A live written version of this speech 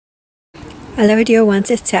Hello, dear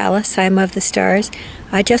ones. It's Alice. I'm of the stars.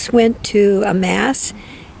 I just went to a mass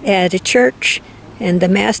at a church, and the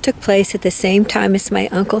mass took place at the same time as my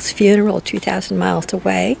uncle's funeral 2,000 miles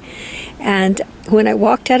away. And when I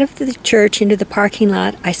walked out of the church into the parking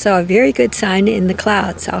lot, I saw a very good sign in the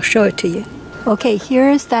clouds. I'll show it to you. Okay, here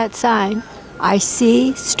is that sign. I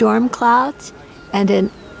see storm clouds and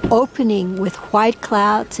an opening with white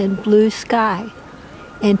clouds and blue sky.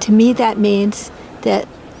 And to me that means that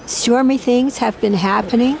stormy things have been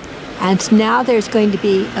happening, and now there's going to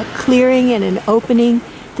be a clearing and an opening.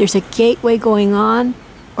 There's a gateway going on,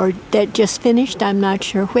 or that just finished, I'm not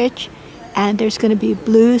sure which, and there's going to be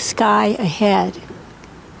blue sky ahead.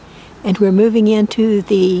 And we're moving into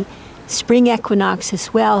the spring equinox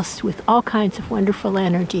as well, with all kinds of wonderful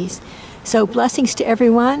energies. So blessings to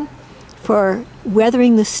everyone for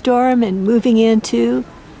weathering the storm and moving into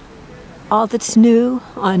all that's new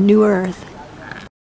on New Earth.